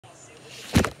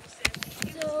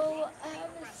I have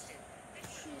a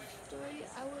true story.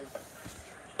 I'm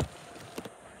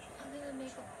gonna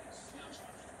make a test.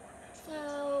 So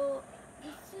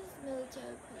this is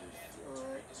military police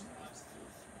York,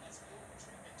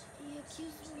 and he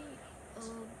accused me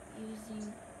of using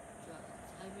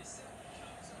drugs.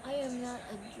 I am not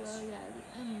a drug addict.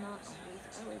 I'm not always.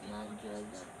 I was not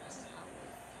drugged up when I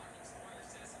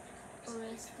was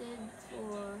arrested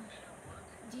for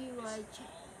DUI.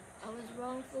 I was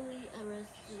wrongfully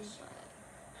arrested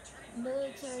by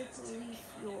military police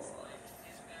York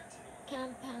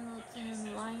Camp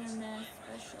Pendelton Lioness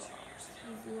Special Ops.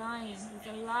 He's lying. He's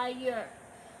a liar.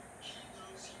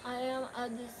 I am a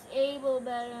disabled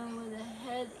veteran with a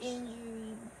head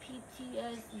injury,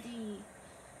 PTSD,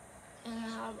 and I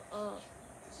have a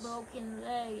broken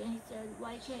leg. And he said,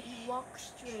 why can't you walk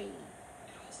straight?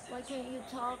 Why can't you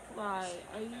talk right?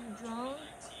 Are you drunk?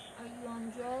 Are you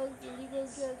on drugs? Illegal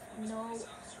drugs? No,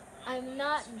 I'm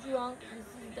not drunk. This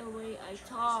is the way I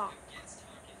talk.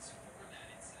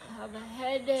 I have a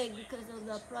headache because of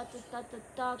the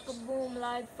boom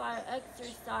live fire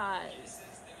exercise.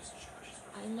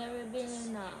 I've never been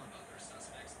in a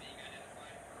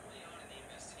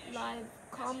live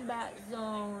combat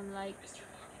zone like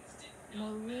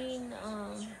Marine,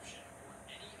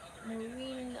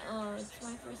 it's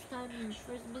my first time in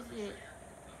first visit.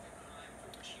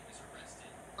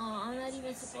 I'm not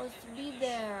even supposed to be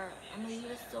there. I'm a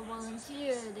USO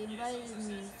volunteer. They invited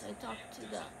me, so I talked to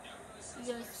the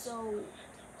USO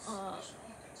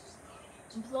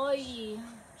employee.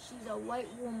 She's a white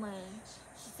woman.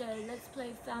 She said, let's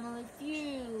play Family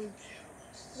Feud.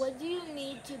 What do you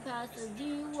need to pass a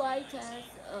DUI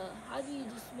test? How do you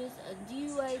dismiss a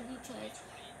DUID test?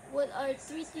 What are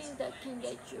 3 things that can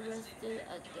get you arrested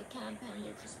at the Camp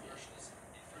Pendelton?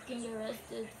 You can get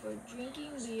arrested for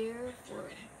drinking beer, for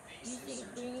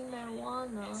bringing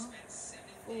marijuana,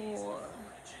 for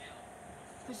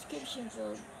prescription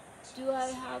pill. Do I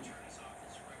have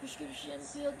prescription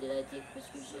pill? Did I take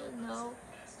prescription? No.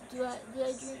 Did I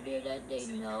drink beer that day?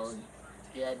 No.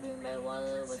 Did I bring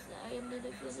marijuana? Was I under the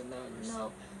influence of marijuana?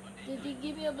 No. Did they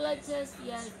give me a blood test?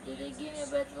 Yes. Did they give me a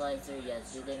breathalyzer?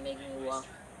 Yes. Did they make me walk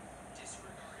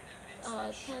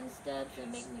 10 steps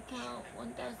and make me count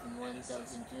 1001,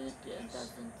 1002,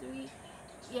 1003?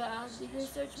 Yeah. Did they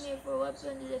search me for a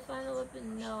weapon? Did they find a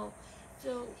weapon? No.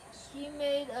 So he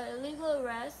made an illegal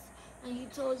arrest and he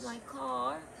towed my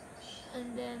car,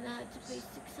 and then I had to pay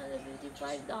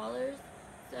 $655.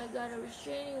 So I got a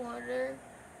restraining order,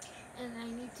 and I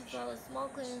need to file a small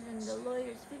claim, and the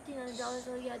lawyer's $1,500.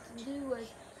 All he had to do was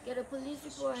get a police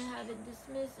report and have it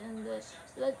dismissed, and the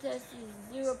blood test is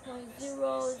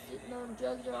 0.0, no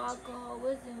drugs or alcohol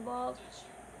was involved.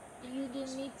 You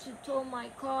didn't need to tow my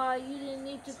car, you didn't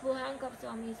need to put handcuffs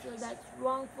on me, so that's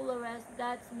wrongful arrest,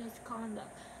 that's misconduct.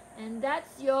 And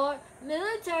that's your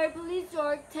military police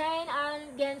York 10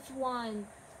 against 1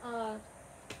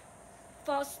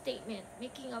 false statement,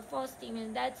 making a false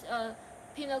statement. That's a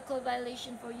penal code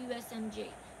violation for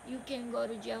USMJ. You can go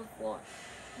to jail for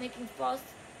making false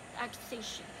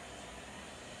accusation.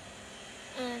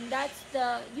 And that's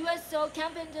the USO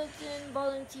Camp Pendelton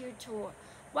volunteer tour.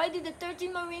 Why did the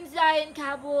 13 Marines die in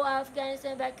Kabul,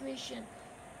 Afghanistan evacuation?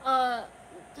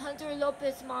 Hunter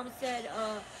Lopez's mom said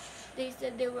they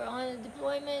said they were on a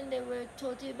deployment, they were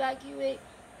told to evacuate,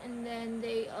 and then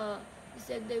they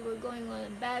said they were going on a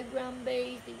background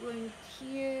base, they weren't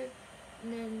here,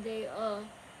 and then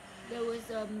there was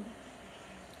a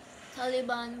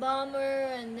Taliban bomber,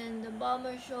 and then the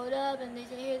bomber showed up, and they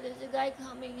said, hey, there's a guy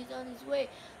coming, he's on his way,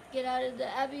 get out of the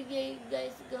Abbey gate, you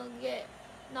guys are gonna get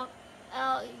knocked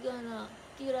out, you're gonna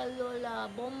tiralo la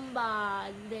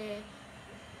bomba. The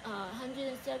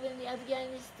 170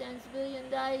 Afghanistan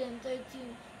civilians died, and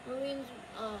 13 Marines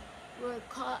were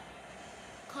caught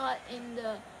in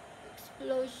the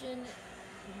explosion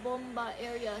bomba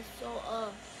area. So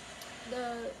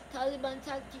the Taliban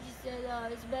tactic said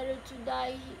it's better to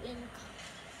die in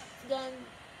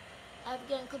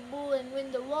Afghan Kabul and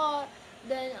win the war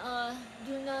than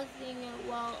do nothing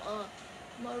while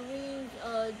Marines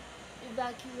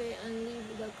evacuate and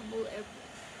leave the Kabul airport.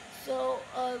 So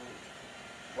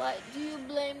why do you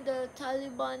blame the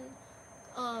Taliban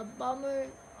bomber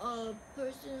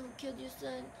person who killed your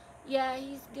son? Yeah,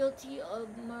 he's guilty of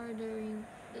murdering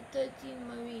the 13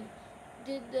 Marine.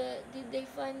 Did they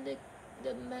find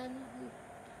the man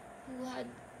who had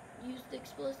used the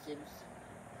explosives?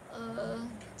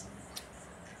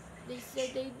 They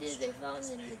said they did. They found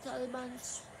him.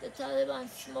 The Taliban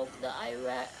smoked the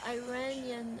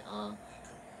Iranian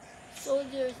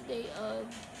soldiers. They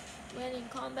went in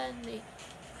combat and they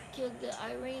killed the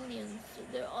Iranians. So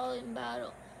they're all in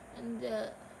battle. And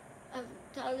the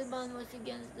Taliban was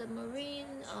against the Marine,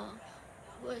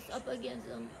 was up against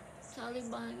the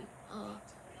Taliban.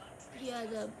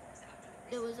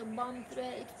 There was a bomb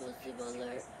threat, explosive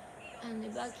alert, and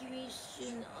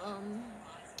evacuation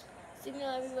signal.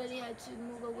 Everybody had to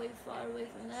move away, far away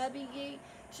from the Abbey Gate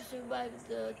to survive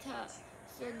the attack.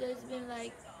 So there's been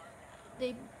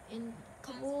in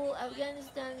Kabul,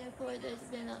 Afghanistan airport, there's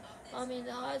been a bombing in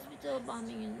the hospital,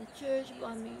 bombing in the church,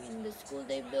 bombing in the school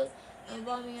they built, and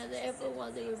bombing at the airport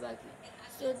while they were evacuating.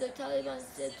 So the Taliban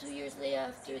said 2 years later,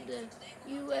 after the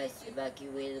U.S.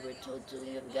 evacuated, were told to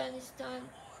leave Afghanistan,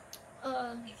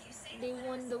 they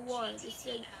won the war. They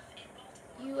said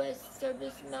U.S.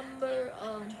 service member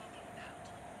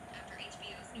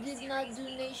did not do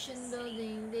nation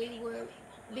building. They were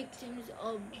victims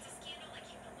of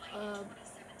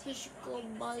physical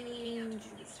bodily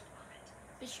injury,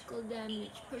 physical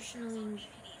damage, personal injury.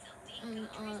 And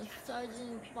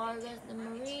Sergeant Vargas, the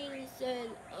Marine, said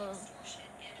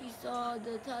he saw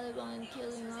the Taliban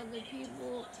killing other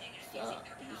people. So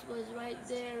he was right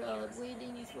there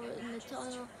waiting in the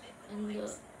tunnel, and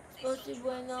the explosive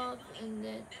went off, and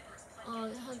then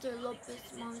Hunter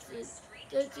Lopez's mom said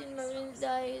 13 Marines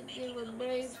died. They were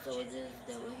brave soldiers.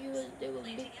 They were heroes. They were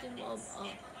victims of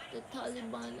the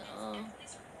Taliban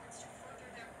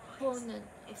opponent,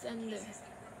 offender.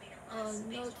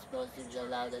 No explosives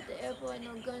allowed at the airport,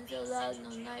 no guns allowed, no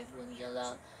knife wounds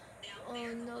allowed,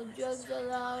 no drugs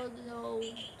allowed, no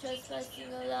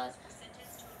trespassing allowed,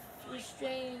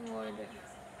 restraining order.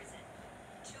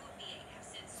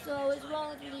 So I was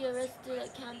wrongfully arrested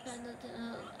at Camp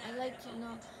Pendelton. I'd like to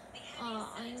know,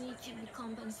 I need to be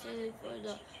compensated for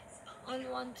the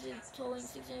unwanted towing,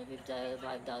 $650,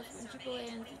 $5 from Tripple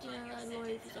Aaa, and $1,500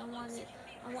 lawyer fees.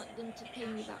 I want them to pay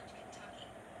me back.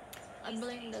 I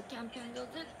blame the Camp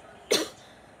Pendleton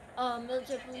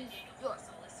military police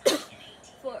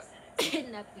for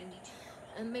kidnapping me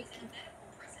and making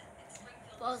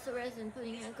false arrests and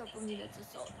putting handcuff on me. That's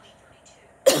assault.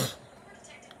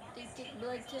 They take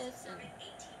blood tests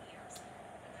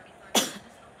and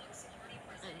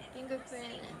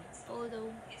fingerprint and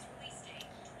photo.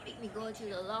 Make me go to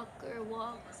the locker,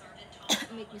 walk,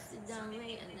 make me sit down,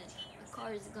 wait, and then the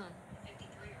car is gone.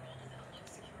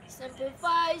 Semper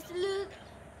Fi, salute.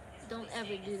 Don't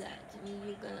ever do that to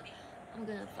me. I'm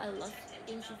gonna file a lawsuit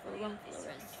against you for wrongful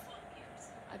arrest.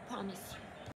 I promise you.